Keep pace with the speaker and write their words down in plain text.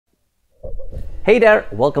Hey there,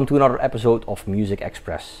 welcome to another episode of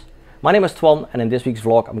Muzikxpress. My name is Twan, and in this week's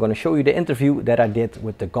vlog I'm going to show you the interview that I did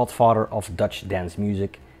with the godfather of Dutch dance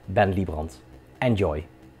music, Ben Liebrand. Enjoy!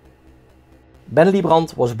 Ben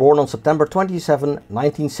Liebrand was born on September 27,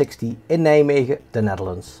 1960 in Nijmegen, the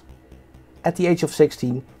Netherlands. At the age of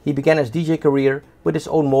 16 he began his DJ career with his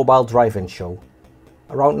own mobile drive-in show.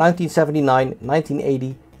 Around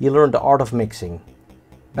 1979-1980 he learned the art of mixing.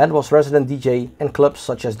 Ben was resident DJ in clubs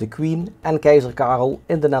such as the Queen and Keizer Karel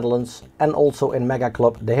in the Netherlands and also in mega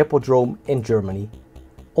club the Hippodrome in Germany.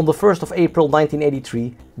 On the 1st of April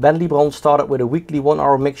 1983, Ben Liebrand started with a weekly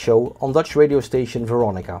 1-hour mix show on Dutch radio station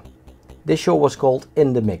Veronica. This show was called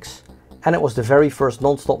In The Mix, and it was the very first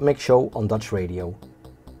non-stop mix show on Dutch radio.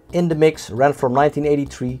 In The Mix ran from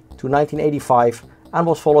 1983 to 1985 and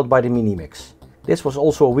was followed by the Minimix. This was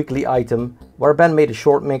also a weekly item where Ben made a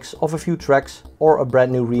short mix of a few tracks or a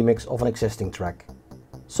brand new remix of an existing track.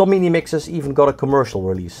 Some mini-mixes even got a commercial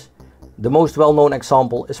release. The most well-known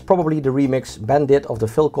example is probably the remix Ben did of the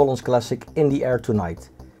Phil Collins classic In The Air Tonight.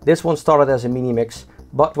 This one started as a mini-mix,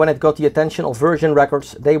 but when it got the attention of Virgin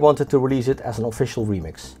Records, they wanted to release it as an official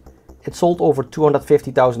remix. It sold over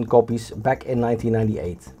 250,000 copies back in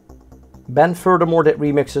 1998. Ben furthermore did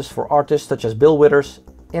remixes for artists such as Bill Withers,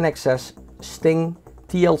 INXS, Sting,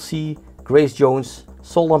 TLC, Grace Jones,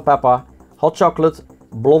 Salt-N-Pepa, Hot Chocolate,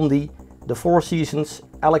 Blondie, The Four Seasons,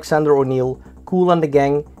 Alexander O'Neill, Kool and the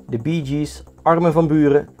Gang, the BeeGees, Armin van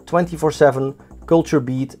Buuren, 24/7, Culture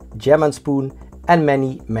Beat, Jam and Spoon, and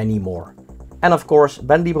many, many more. And of course,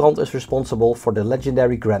 Ben Liebrand is responsible for the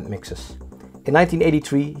legendary Grandmixes. In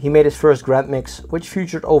 1983 he made his first Grandmix, which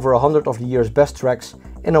featured over 100 of the year's best tracks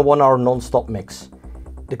in a 1-hour non-stop mix.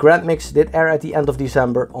 The Grandmix did air at the end of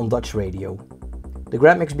December on Dutch radio. The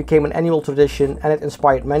Grandmix became an annual tradition and it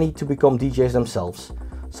inspired many to become DJs themselves.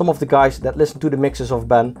 Some of the guys that listen to the mixes of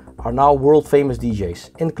Ben are now world famous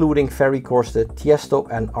DJs, including Ferry Corsten, Tiësto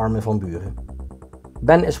and Armin van Buuren.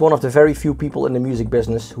 Ben is one of the very few people in the music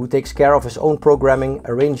business who takes care of his own programming,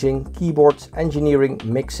 arranging, keyboards, engineering,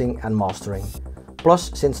 mixing and mastering.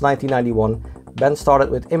 Plus, since 1991, Ben started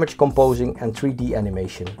with image composing and 3D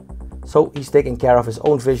animation. So he's taking care of his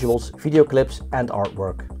own visuals, video clips and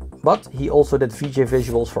artwork. But he also did VJ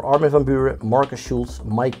visuals for Armin van Buuren, Marcus Schulz,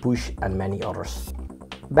 Mike Bush and many others.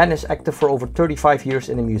 Ben is active for over 35 years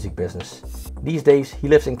in the music business. These days he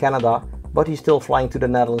lives in Canada, but he's still flying to the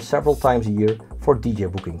Netherlands several times a year for DJ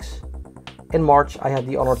bookings. In March I had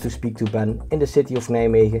the honor to speak to Ben in the city of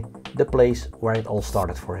Nijmegen, the place where it all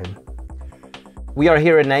started for him. We are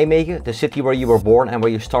here in Nijmegen, the city where you were born and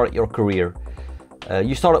where you started your career.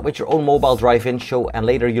 You started with your own mobile drive-in show and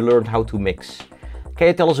later you learned how to mix. Can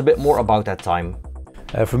you tell us a bit more about that time?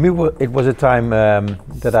 For me it was a time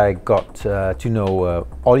that I got to know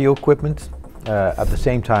audio equipment at the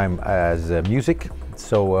same time as music.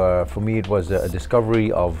 So for me it was a discovery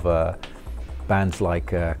of bands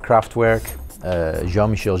like Kraftwerk,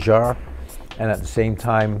 Jean-Michel, and at the same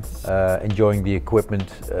time enjoying the equipment,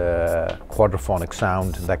 quadraphonic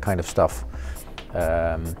sound, that kind of stuff,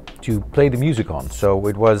 to play the music on. So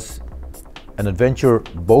it was an adventure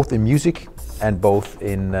both in music and both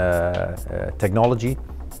in technology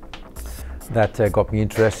that got me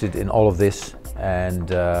interested in all of this.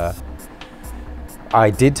 And I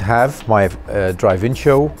did have my drive-in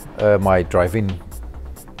show, my drive-in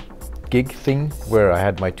gig thing, where I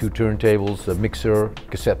had my 2 turntables, a mixer,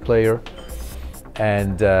 cassette player.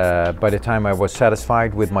 And by the time I was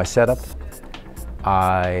satisfied with my setup,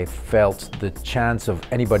 I felt the chance of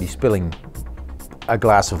anybody spilling a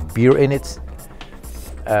glass of beer in it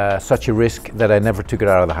such a risk that I never took it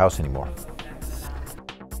out of the house anymore.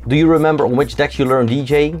 Do you remember on which decks you learned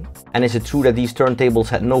DJing? And is it true that these turntables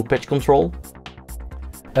had no pitch control?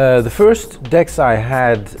 The first decks I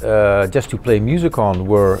had just to play music on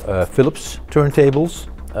were Philips turntables.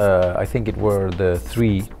 I think it were the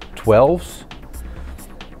 312s.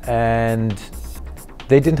 And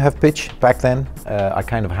they didn't have pitch back then. I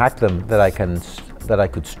kind of hacked them that I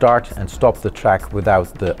could start and stop the track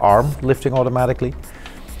without the arm lifting automatically.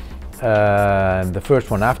 The first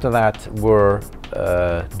one after that were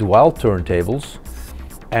dual turntables,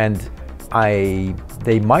 and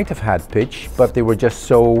they might have had pitch, but they were just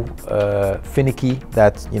so finicky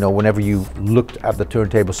that, you know, whenever you looked at the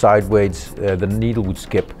turntable sideways, the needle would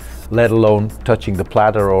skip, let alone touching the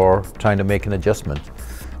platter or trying to make an adjustment.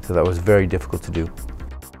 So that was very difficult to do.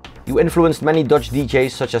 You influenced many Dutch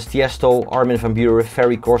DJs such as Tiësto, Armin van Buuren,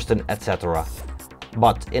 Ferry Corsten, etc.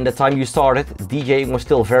 But in the time you started, DJing was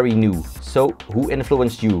still very new. So who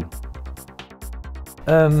influenced you?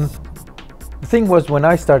 The thing was, when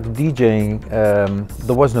I started DJing,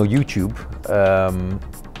 there was no YouTube.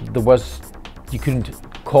 you couldn't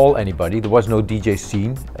call anybody, there was no DJ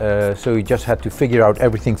scene, so you just had to figure out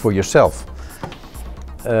everything for yourself.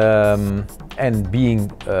 And being,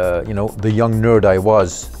 the young nerd I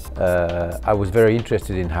was very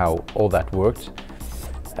interested in how all that worked.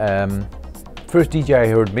 First DJ I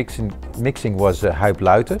heard mixing was Huib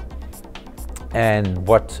Luiten, and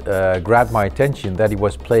what grabbed my attention that he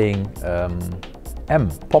was playing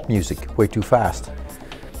pop music way too fast,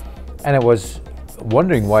 and I was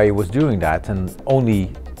wondering why he was doing that, and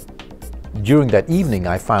only during that evening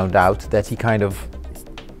I found out that he kind of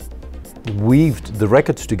weaved the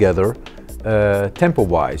records together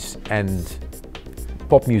tempo-wise, and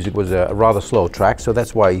pop music was a rather slow track, so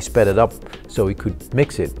that's why he sped it up so he could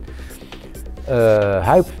mix it.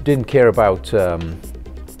 Huib didn't care about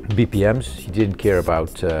BPMs, he didn't care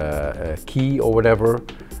about key or whatever.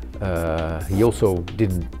 He also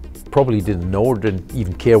probably didn't know or didn't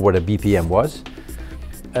even care what a BPM was.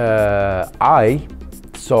 I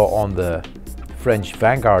saw on the French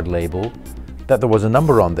Vanguard label that there was a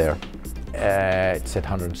number on there. It said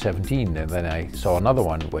 117, and then I saw another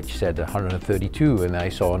one which said 132, and I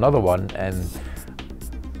saw another one, and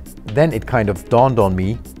then it kind of dawned on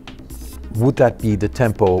me, would that be the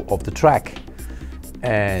tempo of the track?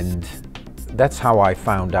 And that's how I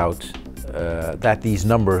found out that these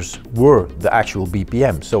numbers were the actual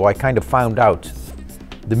BPM. So I kind of found out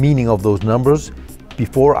the meaning of those numbers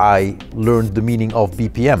before I learned the meaning of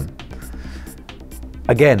BPM.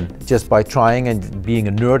 Again, just by trying and being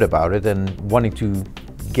a nerd about it and wanting to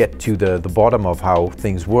get to the bottom of how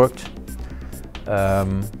things worked.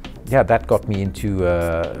 Yeah, that got me into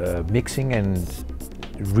mixing and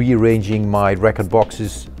rearranging my record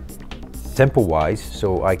boxes tempo-wise,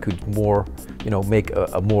 so I could make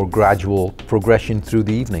a more gradual progression through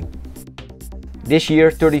the evening. This year,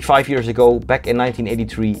 35 years ago, back in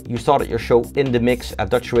 1983, you started your show In The Mix at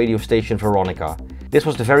Dutch radio station Veronica. This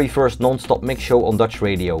was the very first non-stop mix show on Dutch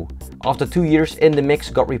radio. After 2 years, In The Mix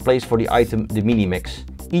got replaced for the item The Minimix.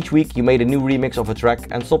 Each week you made a new remix of a track,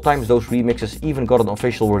 and sometimes those remixes even got an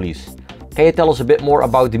official release. Can you tell us a bit more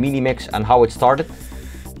about the Minimix and how it started?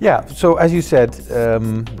 Yeah, so as you said,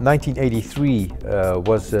 1983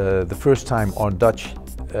 was the first time on Dutch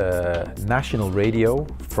national radio,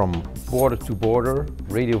 from border to border,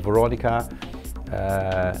 Radio Veronica,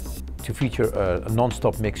 to feature a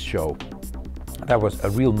non-stop mix show. That was a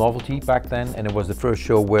real novelty back then, and it was the first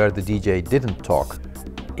show where the DJ didn't talk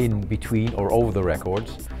in between or over the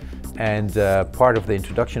records. And part of the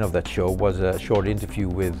introduction of that show was a short interview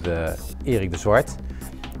with Erik de Zwart,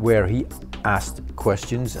 where he asked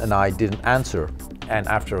questions and I didn't answer. And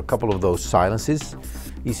after a couple of those silences,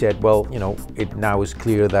 he said, well, it now is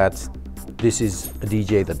clear that this is a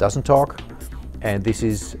DJ that doesn't talk, and this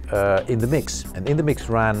is In The Mix. And In The Mix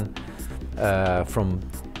ran from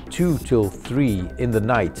 2 till 3 in the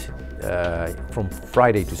night, from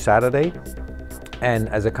Friday to Saturday. And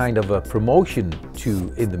as a kind of a promotion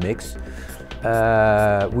to In The Mix,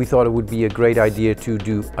 we thought it would be a great idea to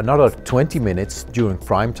do another 20 minutes during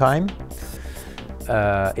prime time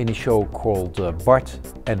in a show called Bart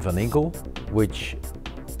and Van Inkel,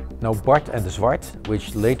 Bart and de Zwart,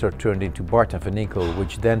 which later turned into Bart and Van Inkel,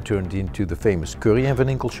 which then turned into the famous Curry and Van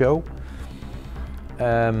Inkel show.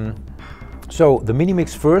 So the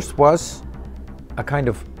Minimix first was a kind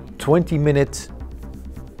of 20-minute,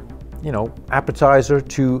 appetizer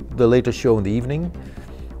to the later show in the evening.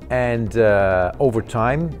 And over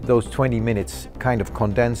time, those 20 minutes kind of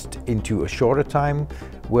condensed into a shorter time,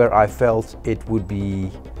 where I felt it would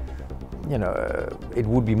be, it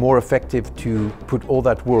would be more effective to put all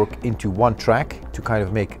that work into one track to kind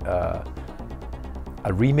of make a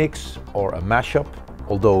remix or a mashup,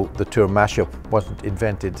 although the term mashup wasn't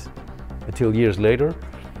invented until years later,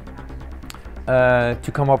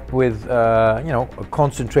 to come up with a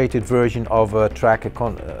concentrated version of a track, a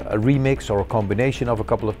remix or a combination of a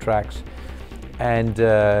couple of tracks. And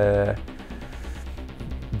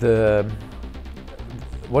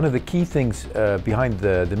one of the key things behind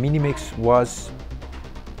the Minimix was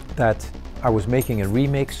that I was making a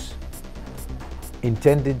remix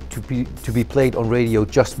intended to be played on radio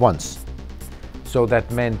just once. So that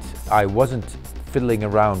meant I wasn't fiddling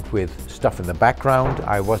around with stuff in the background.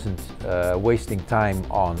 I wasn't wasting time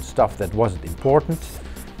on stuff that wasn't important.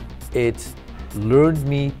 It learned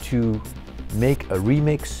me to make a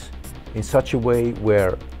remix in such a way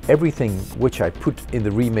where everything which I put in the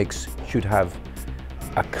remix should have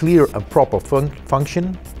a clear and proper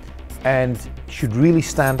function and should really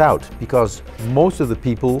stand out, because most of the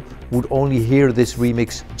people would only hear this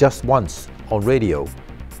remix just once on radio.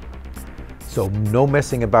 So no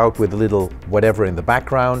messing about with a little whatever in the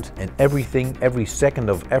background, and everything, every second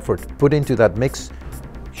of effort put into that mix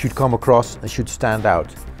should come across and should stand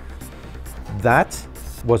out. That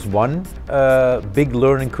was one big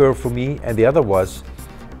learning curve for me, and the other was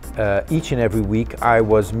each and every week I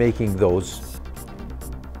was making those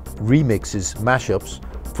remixes, mashups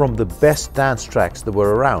from the best dance tracks that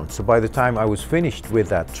were around. So by the time I was finished with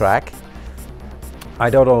that track, I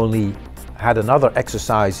not only had another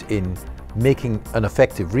exercise in making an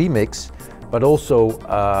effective remix, but also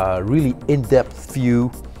a really in-depth view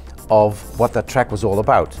of what that track was all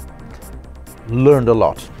about. Learned a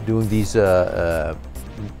lot doing these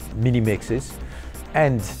mini mixes,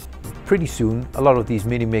 and pretty soon a lot of these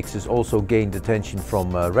mini mixes also gained attention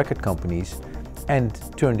from record companies and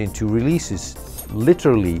turned into releases.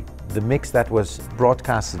 Literally, the mix that was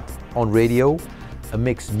broadcasted on radio, a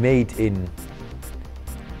mix made in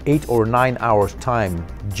 8 or 9 hours time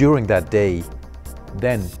during that day,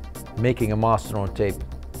 then making a master on tape,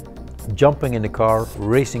 jumping in the car,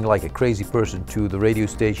 racing like a crazy person to the radio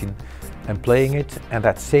station and playing it, and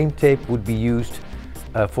that same tape would be used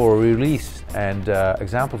for a release. And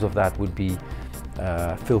examples of that would be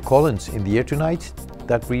Phil Collins' In the Air Tonight,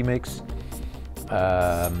 that remix,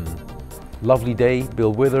 Lovely Day,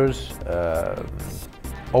 Bill Withers,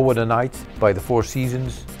 Over the Night by the Four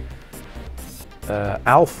Seasons,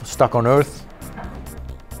 Alf, Stuck on Earth.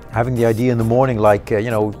 Having the idea in the morning, like, you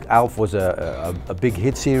know, Alf was a big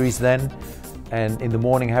hit series then, and in the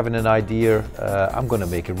morning having an idea, I'm gonna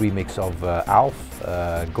make a remix of Alf,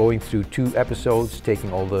 going through 2 episodes,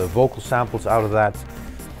 taking all the vocal samples out of that,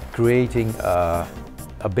 creating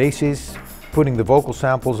a basis, putting the vocal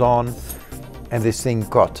samples on, and this thing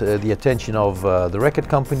got the attention of the record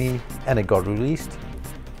company, and it got released.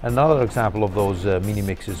 Another example of those mini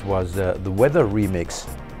mixes was the Weather remix.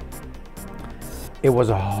 It was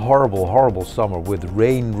a horrible, horrible summer with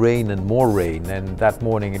rain, rain and more rain, and that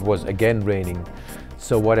morning it was again raining.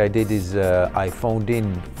 So what I did is I phoned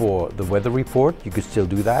in for the weather report. You could still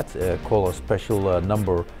do that, call a special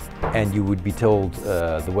number and you would be told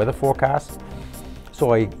the weather forecast.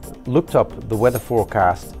 So I looked up the weather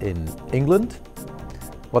forecast in England,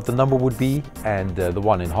 what the number would be, and the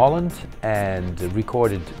one in Holland, and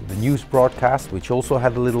recorded the news broadcast, which also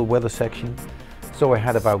had a little weather section. So I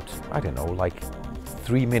had about, I don't know, like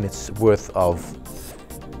 3 minutes worth of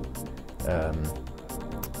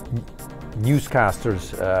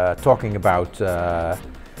newscasters talking about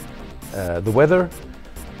the weather.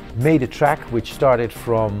 Made a track which started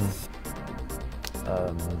from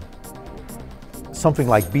something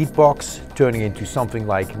like Beatbox, turning into something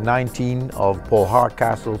like 19 of Paul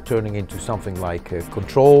Hardcastle, turning into something like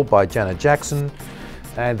Control by Janet Jackson,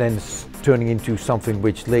 and then turning into something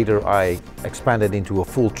which later I expanded into a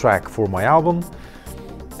full track for my album,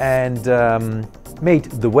 and made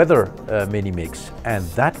the Weather mini mix. And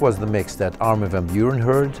that was the mix that Armin van Buuren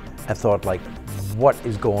heard and thought, like, what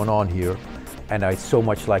is going on here? And I'd so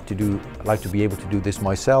much like to be able to do this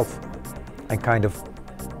myself, and kind of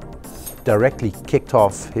directly kicked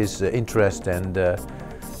off his interest, and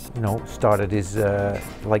you know, started his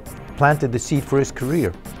like planted the seed for his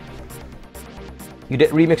career. You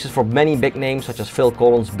did remixes for many big names such as Phil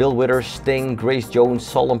Collins, Bill Withers, Sting, Grace Jones,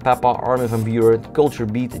 Salt-N-Pepa, Armin van Buuren, Culture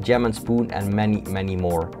Beat, Jam & Spoon, and many, many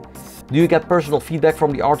more. Do you get personal feedback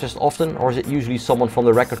from the artist often, or is it usually someone from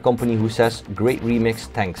the record company who says, "Great remix,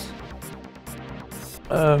 thanks"?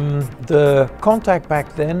 The contact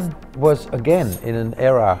back then was again in an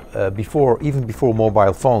era even before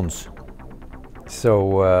mobile phones.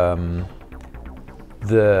 So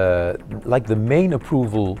the main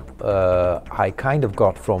approval I kind of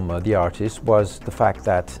got from the artist was the fact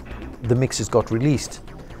that the mixes got released.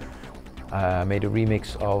 I made a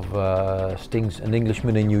remix of Sting's An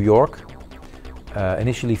Englishman in New York,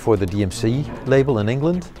 initially for the DMC label in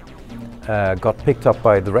England, got picked up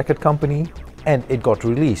by the record company, and it got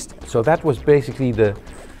released. So that was basically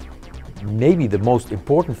maybe the most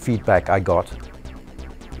important feedback I got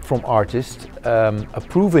from artists,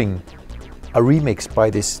 approving a remix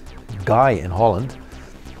by this guy in Holland,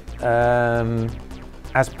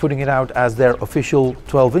 as putting it out as their official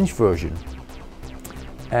 12-inch version.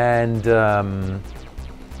 And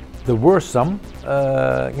there were some,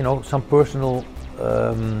 you know, some personal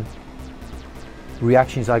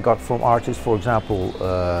reactions I got from artists. For example,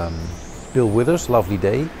 Bill Withers, Lovely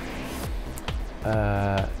Day.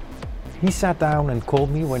 He sat down and called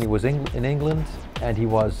me when he was in England, and he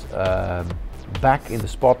was back in the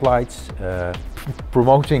spotlights,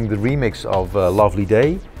 promoting the remix of Lovely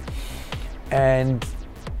Day. And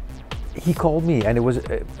he called me, and it was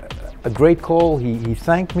a great call. He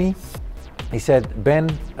thanked me, he said, Ben,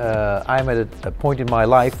 I'm at a point in my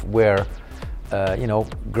life where, you know,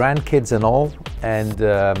 grandkids and all, and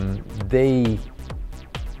they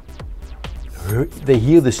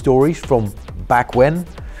hear the stories from back when,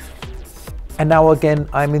 and now again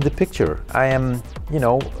I'm in the picture. I am, you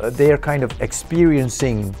know, they are kind of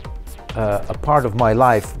experiencing a part of my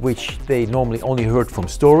life which they normally only heard from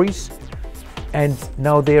stories, and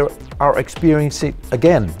now they are experiencing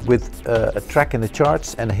again with a track in the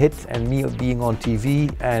charts and a hit, and me being on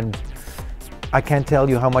TV, and I can't tell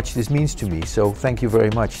you how much this means to me. So thank you very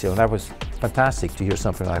much. So that was fantastic to hear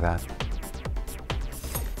something like that.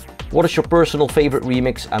 What is your personal favorite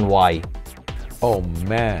remix and why? Oh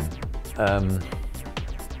man.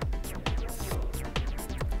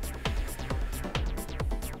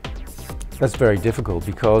 That's very difficult,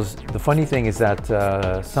 because the funny thing is that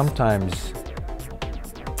sometimes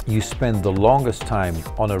you spend the longest time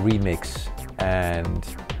on a remix and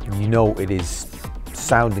you know it is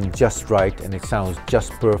sounding just right and it sounds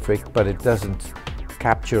just perfect, but it doesn't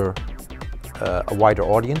capture a wider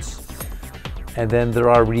audience. And then there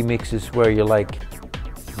are remixes where you're like,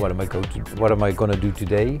 what am I going to do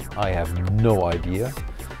today? I have no idea.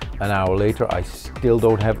 An hour later I still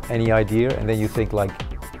don't have any idea, and then you think like,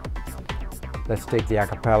 let's take the a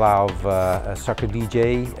cappella of a Sucker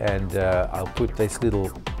DJ, and I'll put this little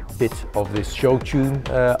bit of this show tune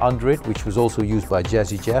under it, which was also used by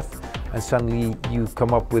Jazzy Jeff, and suddenly you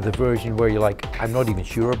come up with a version where you're like, I'm not even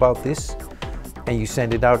sure about this, and you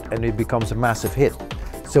send it out and it becomes a massive hit.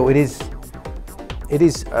 So it is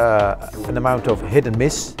an amount of hit and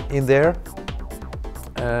miss in there.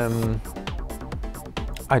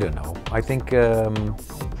 I don't know. I think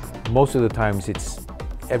most of the times it's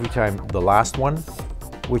every time the last one,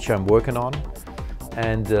 which I'm working on,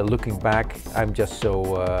 and looking back, I'm just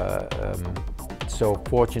so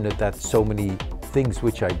fortunate that so many things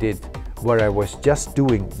which I did, where I was just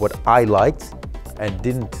doing what I liked and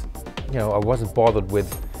didn't, you know, I wasn't bothered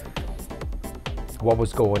with what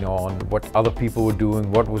was going on, what other people were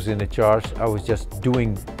doing, what was in the charts. I was just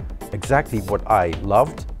doing exactly what I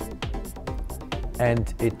loved,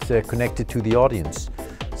 and it connected to the audience.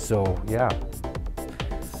 So yeah.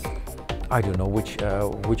 I don't know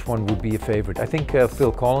which one would be a favorite. I think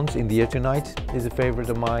Phil Collins' In the Air Tonight is a favorite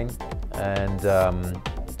of mine. And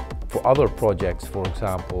for other projects, for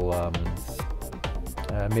example,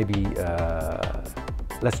 maybe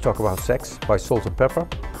Let's Talk About Sex by Salt-N-Pepa,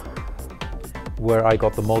 where I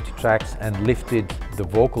got the multi-tracks and lifted the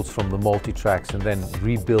vocals from the multi-tracks and then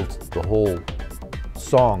rebuilt the whole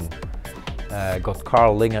song. Got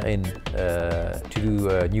Carl Linger in to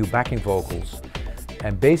do new backing vocals.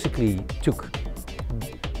 And basically took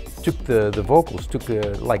the vocals, took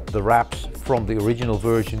like the raps from the original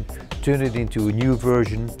version, turned it into a new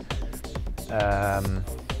version.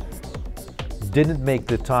 Didn't make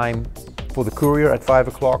the time for the courier at 5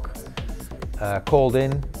 o'clock. Called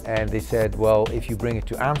in and they said, well, if you bring it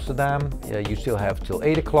to Amsterdam, you still have till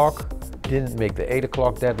 8 o'clock. Didn't make the 8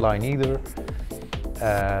 o'clock deadline either.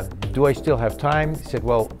 Do I still have time? He said,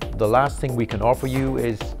 well, the last thing we can offer you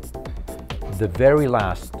is the very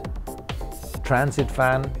last transit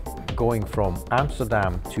van going from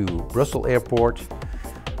Amsterdam to Brussels Airport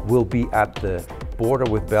will be at the border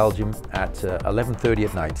with Belgium at 11:30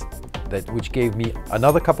 at night, which gave me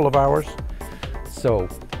another couple of hours. So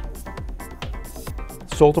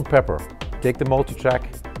Salt-N-Pepa, take the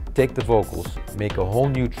multi-track, take the vocals, make a whole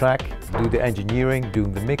new track, do the engineering,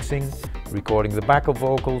 doing the mixing, recording the backup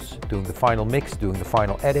vocals, doing the final mix, doing the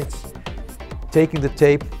final edits, taking the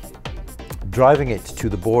tape, driving it to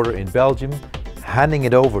the border in Belgium, handing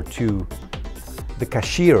it over to the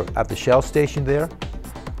cashier at the Shell station there.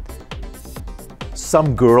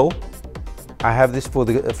 Some girl, I have this for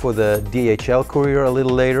the DHL courier a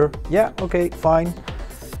little later. Yeah, okay, fine.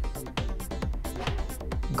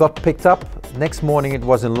 Got picked up. Next morning it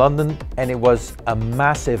was in London, and it was a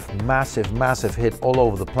massive, massive, massive hit all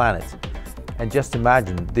over the planet. And just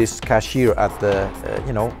imagine this cashier at the,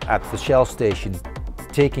 at the Shell station,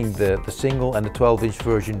 taking the single and the 12-inch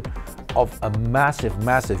version of a massive,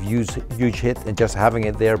 massive, huge hit, and just having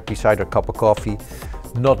it there beside her cup of coffee,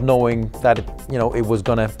 not knowing that it was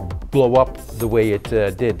gonna blow up the way it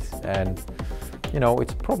did. And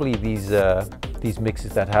it's probably these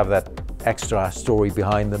mixes that have that extra story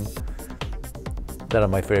behind them that are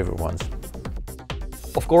my favorite ones.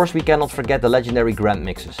 Of course, we cannot forget the legendary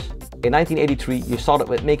Grandmixes. In 1983, you started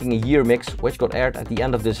with making a year mix, which got aired at the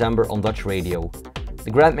end of December on Dutch radio.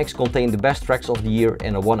 The Grandmix contained the best tracks of the year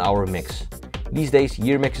in a 1-hour mix. These days,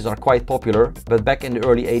 year mixes are quite popular, but back in the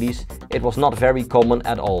early 80s, it was not very common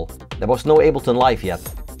at all. There was no Ableton Live yet.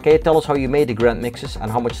 Can you tell us how you made the Grandmixes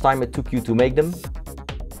and how much time it took you to make them?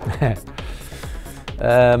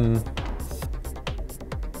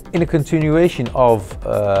 In a continuation of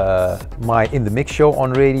my In the Mix show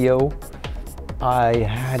on radio, I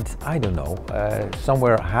had, I don't know,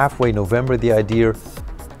 somewhere halfway November the idea,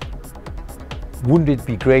 wouldn't it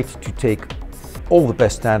be great to take all the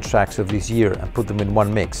best dance tracks of this year and put them in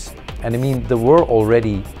one mix? And I mean, there were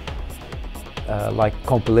already like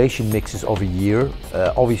compilation mixes of a year.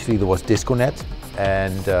 Obviously there was DiscoNet,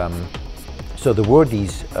 and so there were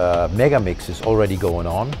these mega mixes already going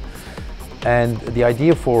on. And the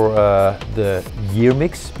idea for the year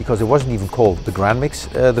mix, because it wasn't even called the Grandmix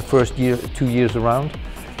the first year, 2 years around,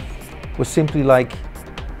 was simply like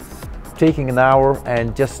taking an hour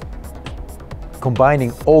and just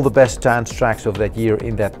combining all the best dance tracks of that year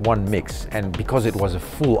in that one mix. And because it was a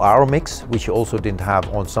full hour mix, which you also didn't have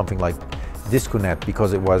on something like DiscoNet,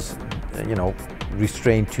 because it was, you know,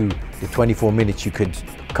 restrained to the 24 minutes you could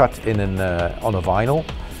cut in on a vinyl.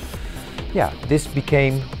 Yeah, this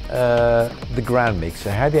became the Grandmix.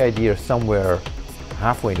 I had the idea somewhere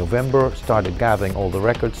halfway November, started gathering all the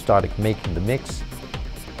records, started making the mix.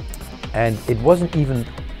 And it wasn't even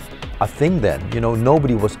a thing then, you know,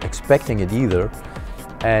 nobody was expecting it either.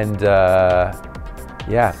 And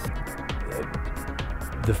yeah,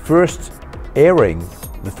 the first airing,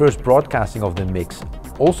 the first broadcasting of the mix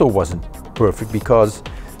also wasn't perfect, because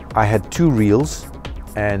I had 2 reels,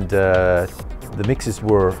 and the mixes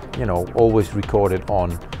were, you know, always recorded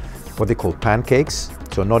on what they call pancakes,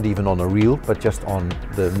 so not even on a reel, but just on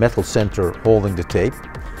the metal center holding the tape.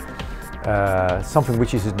 Something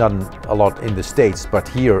which is done a lot in the States, but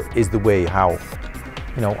here is the way how,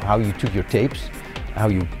 you know, how you took your tapes, how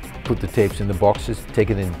you put the tapes in the boxes,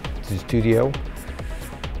 take it into the studio.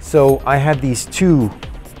 So I had these 2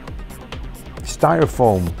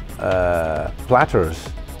 styrofoam platters,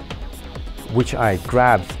 which I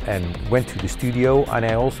grabbed and went to the studio, and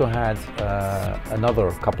I also had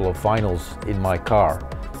another couple of vinyls in my car.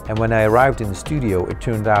 And when I arrived in the studio, it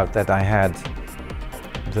turned out that I had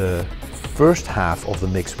the first half of the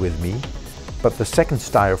mix with me, but the second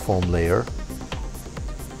styrofoam layer,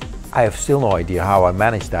 I have still no idea how I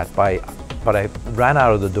managed that, but I ran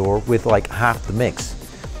out of the door with like half the mix.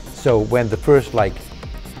 So when the first like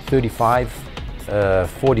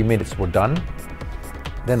 40 minutes were done,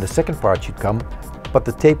 then the second part should come, but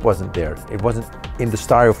the tape wasn't there. It wasn't in the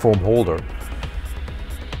styrofoam holder.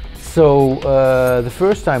 So the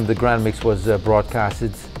first time the Grandmix was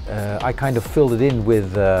broadcasted, I kind of filled it in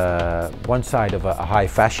with one side of a high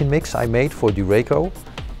fashion mix I made for Dureco.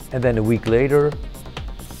 And then a week later,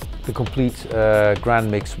 the complete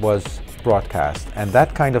Grandmix was broadcast. And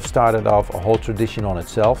that kind of started off a whole tradition on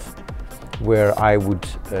itself, where I would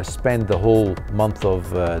spend the whole month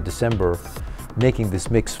of December making this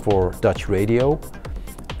mix for Dutch radio.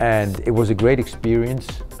 And it was a great experience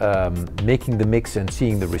making the mix and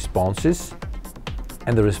seeing the responses.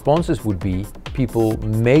 And the responses would be people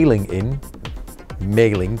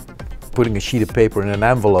putting a sheet of paper in an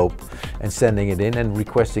envelope and sending it in and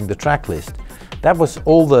requesting the track list. That was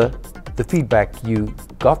all the feedback you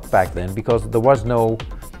got back then, because there was no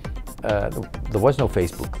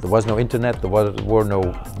Facebook, there was no internet, there were no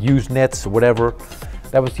Usenets or whatever.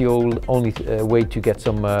 That was the only way to get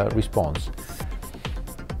some response.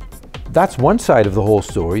 That's one side of the whole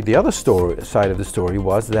story. The other side of the story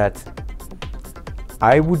was that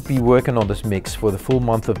I would be working on this mix for the full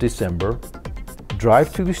month of December,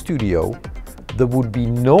 drive to the studio. There would be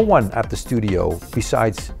no one at the studio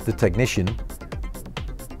besides the technician,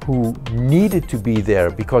 who needed to be there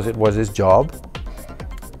because it was his job,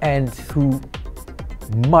 and who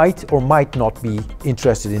might or might not be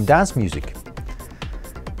interested in dance music.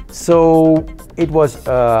 So it was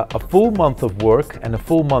a full month of work, and a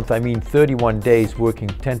full month I mean 31 days working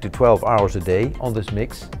 10 to 12 hours a day on this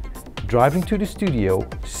mix, driving to the studio,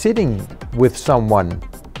 sitting with someone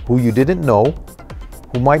who you didn't know,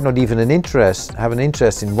 who might not even have an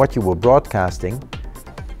interest in what you were broadcasting,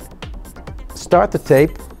 start the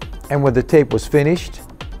tape, and when the tape was finished,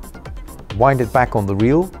 wind it back on the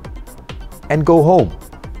reel and go home.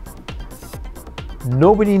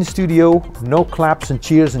 Nobody in the studio, no claps and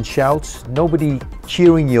cheers and shouts, nobody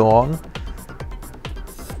cheering you on.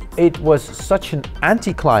 It was such an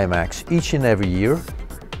anticlimax each and every year,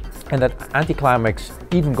 and that anticlimax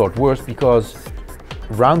even got worse because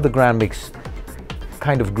around the Grandmix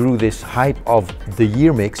kind of grew this hype of the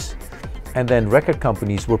year mix, and then record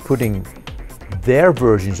companies were putting their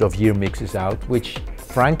versions of year mixes out, which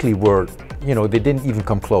frankly were, you know, they didn't even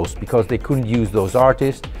come close because they couldn't use those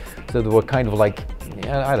artists. So they were kind of like,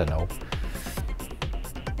 I don't know,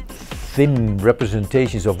 thin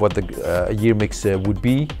representations of what a year mix would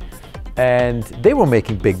be, and they were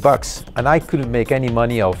making big bucks, and I couldn't make any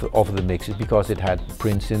money off the mixes because it had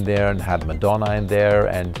Prince in there and had Madonna in there,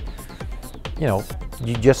 and you know,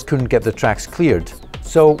 you just couldn't get the tracks cleared.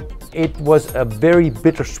 So it was a very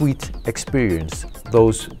bittersweet experience,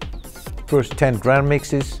 those first 10 grand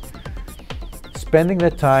mixes, spending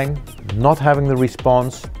that time, not having the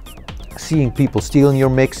response, seeing people stealing your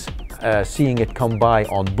mix, seeing it come by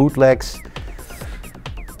on bootlegs,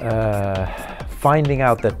 finding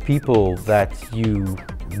out that people that you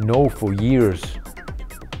know for years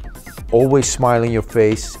always smile in your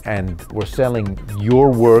face and were selling your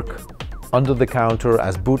work under the counter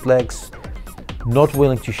as bootlegs, not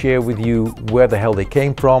willing to share with you where the hell they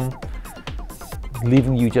came from,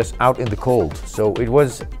 leaving you just out in the cold. So it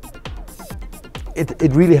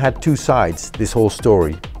really had two sides, this whole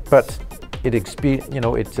story, but it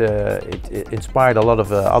inspired a lot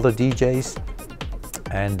of other DJs,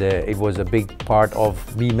 and it was a big part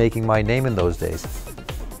of me making my name in those days.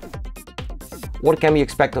 What can we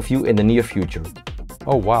expect of you in the near future?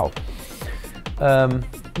 Oh wow.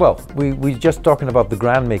 Well, we're just talking about the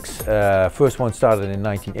Grandmix. First one started in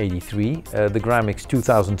 1983, the Grandmix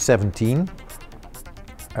 2017,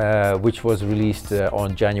 which was released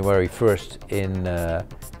on January 1st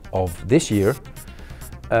of this year.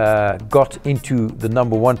 Got into the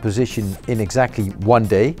 #1 position in exactly one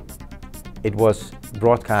day. It was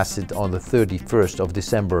broadcasted on the 31st of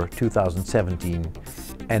December 2017,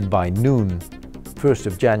 and by noon, 1st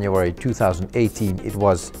of January 2018, it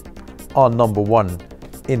was on #1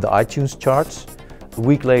 in the iTunes charts. A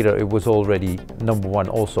week later, it was already #1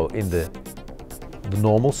 also in the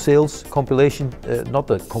normal sales compilation, not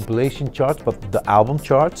the compilation charts, but the album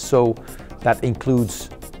charts. So that includes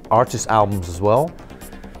artist albums as well.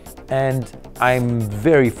 And I'm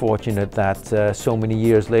very fortunate that so many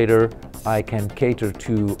years later, I can cater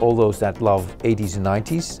to all those that love 80s and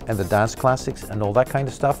 90s and the dance classics and all that kind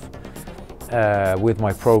of stuff with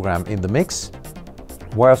my program In The Mix,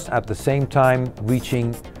 whilst at the same time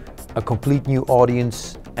reaching a complete new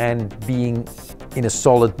audience and being in a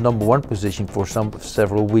solid #1 position for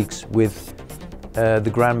several weeks with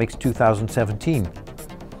the Grandmix 2017.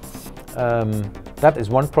 That is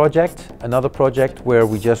one project. Another project where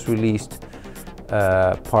we just released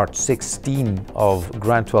part 16 of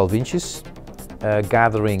Grand 12 inches,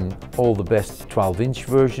 gathering all the best 12-inch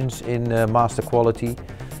versions in master quality,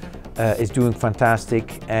 is doing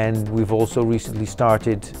fantastic. And we've also recently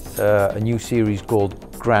started a new series called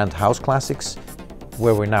Grand House Classics,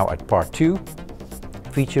 where we're now at part 2,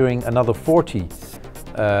 featuring another 40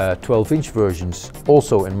 12-inch versions,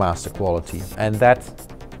 also in master quality. And that,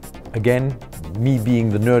 again, me being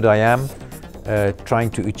the nerd I am, trying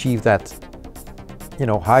to achieve that, you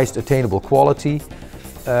know, highest attainable quality,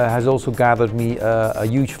 has also gathered me a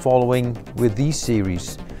huge following with these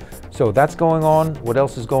series. So that's going on. What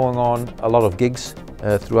else is going on? A lot of gigs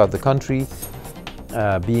throughout the country,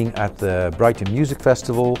 being at the Brighton Music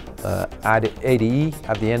Festival, at ADE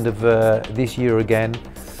at the end of this year again,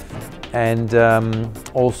 and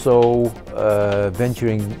also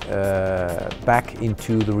venturing back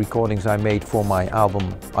into the recordings I made for my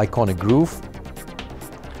album Iconic Groove,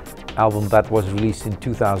 album that was released in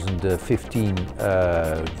 2015,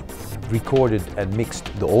 recorded and mixed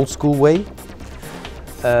the old school way.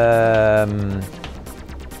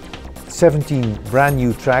 17 brand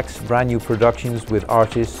new tracks, brand new productions with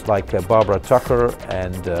artists like Barbara Tucker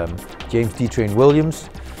and James D. Train Williams,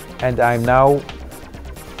 and I'm now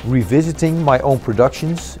revisiting my own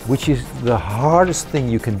productions, which is the hardest thing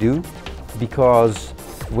you can do, because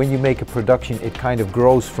when you make a production it kind of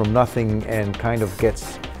grows from nothing and kind of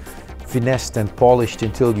gets finessed and polished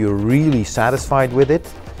until you're really satisfied with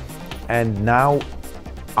it. And now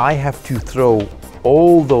I have to throw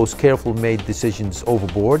all those careful made decisions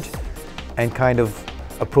overboard and kind of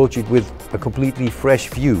approach it with a completely fresh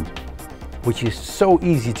view, which is so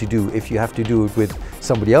easy to do if you have to do it with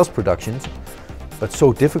somebody else's productions, but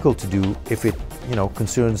so difficult to do if it, you know,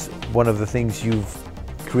 concerns one of the things you've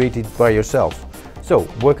created by yourself. So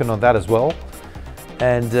working on that as well,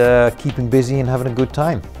 and keeping busy and having a good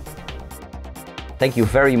time. Thank you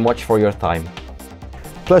very much for your time.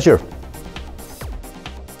 Pleasure.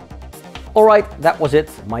 Alright, that was it,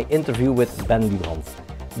 my interview with Ben Liebrand.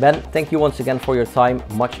 Ben, thank you once again for your time,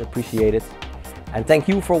 much appreciated. And thank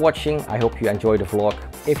you for watching, I hope you enjoyed the vlog.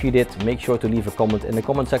 If you did, make sure to leave a comment in the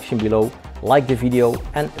comment section below, like the video,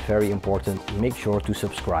 and very important, make sure to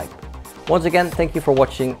subscribe. Once again, thank you for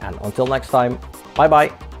watching, and until next time, bye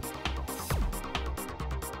bye.